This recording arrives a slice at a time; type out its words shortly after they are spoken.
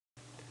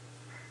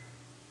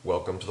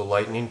Welcome to the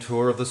lightning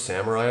tour of the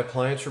Samurai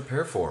Appliance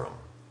Repair Forum.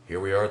 Here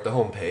we are at the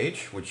home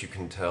page, which you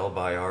can tell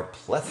by our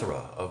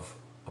plethora of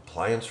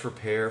appliance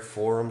repair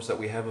forums that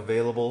we have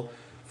available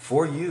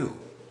for you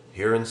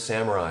here in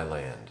Samurai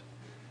Land.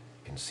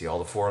 You can see all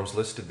the forums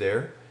listed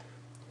there.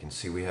 You can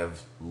see we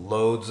have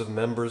loads of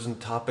members and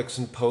topics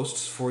and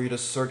posts for you to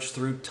search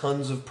through,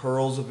 tons of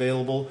pearls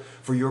available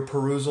for your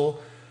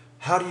perusal.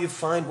 How do you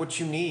find what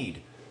you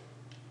need?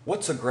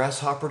 What's a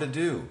grasshopper to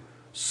do?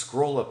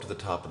 Scroll up to the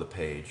top of the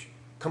page.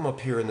 Come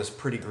up here in this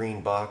pretty green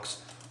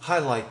box,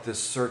 highlight this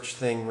search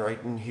thing right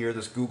in here,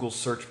 this Google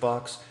search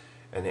box,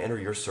 and enter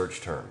your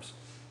search terms.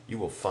 You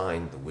will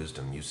find the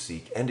wisdom you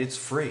seek, and it's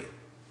free.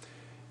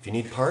 If you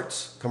need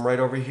parts, come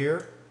right over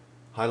here,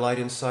 highlight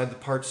inside the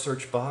parts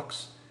search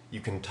box.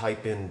 You can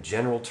type in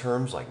general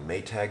terms like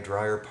Maytag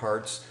dryer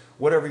parts,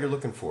 whatever you're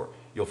looking for.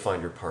 You'll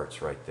find your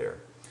parts right there.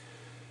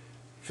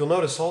 If you'll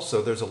notice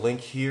also, there's a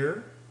link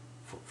here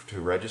to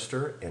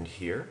register and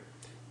here.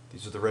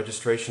 These are the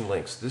registration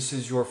links. This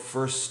is your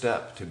first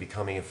step to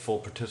becoming a full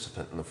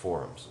participant in the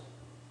forums.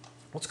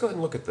 Let's go ahead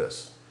and look at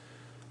this.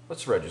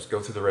 Let's go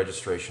through the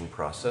registration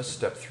process,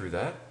 step through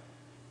that.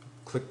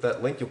 Click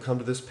that link, you'll come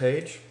to this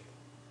page.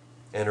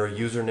 Enter a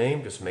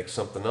username, just make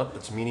something up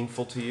that's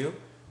meaningful to you.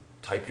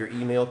 Type your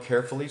email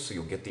carefully so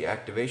you'll get the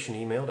activation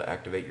email to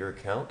activate your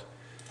account.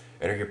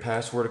 Enter your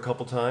password a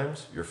couple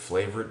times, your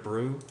favorite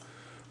brew.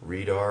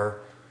 Read our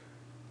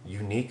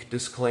unique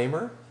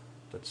disclaimer.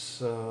 That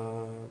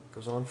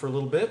goes on for a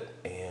little bit,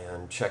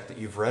 and check that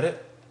you've read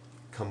it.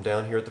 Come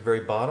down here at the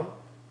very bottom,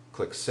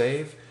 click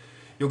Save.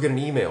 You'll get an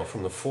email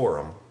from the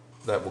forum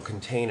that will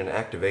contain an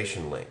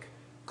activation link.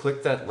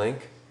 Click that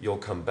link, you'll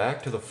come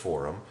back to the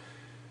forum.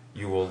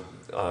 It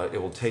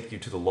will take you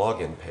to the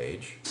login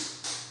page.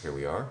 Here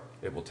we are.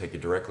 It will take you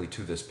directly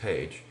to this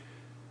page.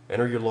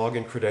 Enter your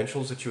login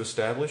credentials that you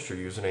established, your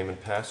username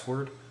and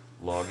password.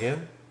 Log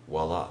in.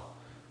 Voila.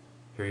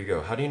 Here you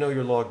go. How do you know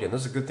you're logged in?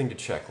 This is a good thing to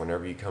check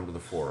whenever you come to the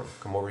forum.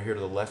 Come over here to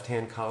the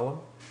left-hand column,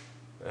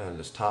 and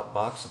this top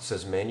box that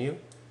says Menu,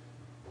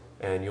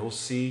 and you'll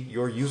see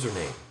your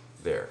username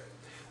there.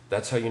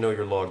 That's how you know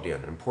you're logged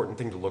in. An important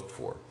thing to look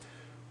for.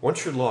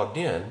 Once you're logged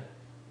in,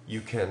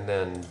 you can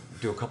then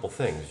do a couple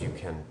things. You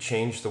can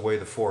change the way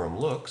the forum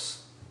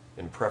looks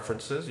in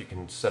preferences. You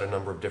can set a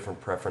number of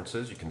different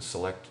preferences. You can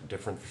select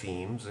different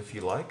themes if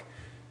you like,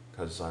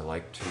 because I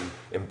like to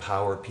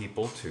empower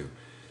people to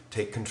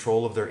take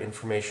control of their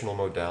informational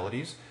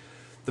modalities.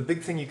 The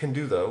big thing you can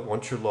do though,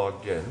 once you're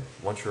logged in,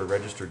 once you're a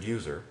registered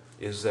user,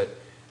 is that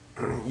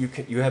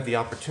you have the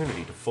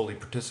opportunity to fully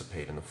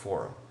participate in the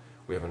forum.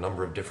 We have a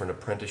number of different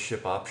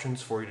apprenticeship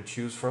options for you to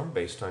choose from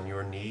based on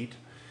your need.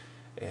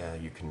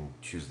 You can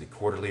choose the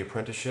quarterly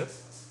apprenticeship.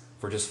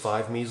 For just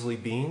 5 measly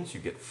beans, you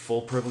get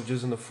full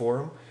privileges in the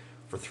forum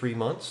for 3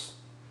 months.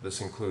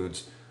 This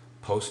includes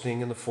posting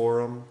in the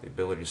forum, the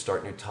ability to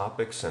start new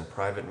topics, send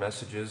private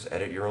messages,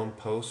 edit your own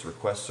posts,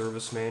 request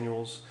service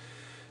manuals,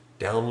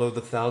 download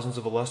the thousands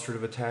of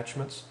illustrative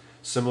attachments.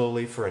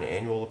 Similarly, for an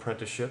annual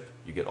apprenticeship,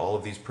 you get all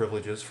of these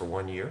privileges for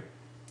 1 year.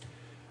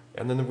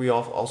 And then we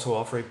also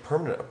offer a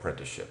permanent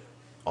apprenticeship.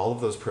 All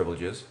of those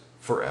privileges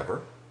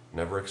forever,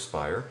 never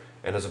expire.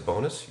 And as a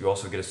bonus, you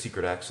also get a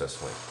secret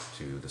access link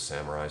to the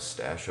Samurai's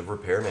stash of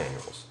repair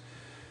manuals.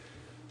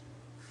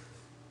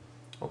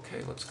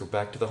 Okay, let's go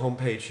back to the home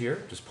page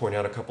here. Just point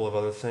out a couple of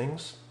other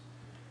things.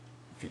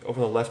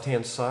 Over on the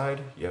left-hand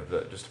side, you have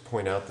just to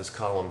point out this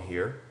column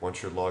here.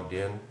 Once you're logged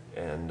in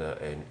and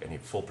a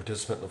full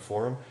participant in the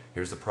forum,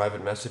 here's the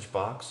private message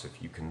box.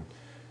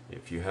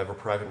 If you have a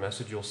private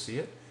message, you'll see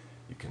it.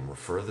 You can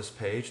refer this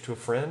page to a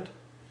friend.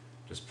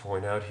 Just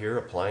point out here,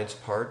 appliance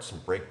parts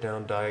and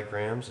breakdown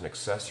diagrams and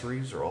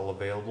accessories are all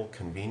available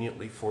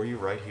conveniently for you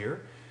right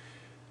here.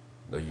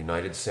 The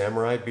United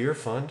Samurai Beer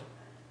Fund.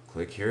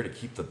 Click here to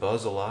keep the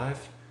buzz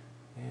alive,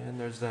 and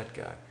there's that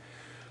guy.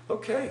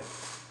 Okay,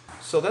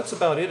 so that's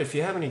about it. If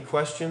you have any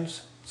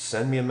questions,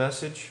 send me a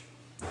message.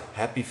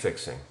 Happy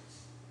fixing.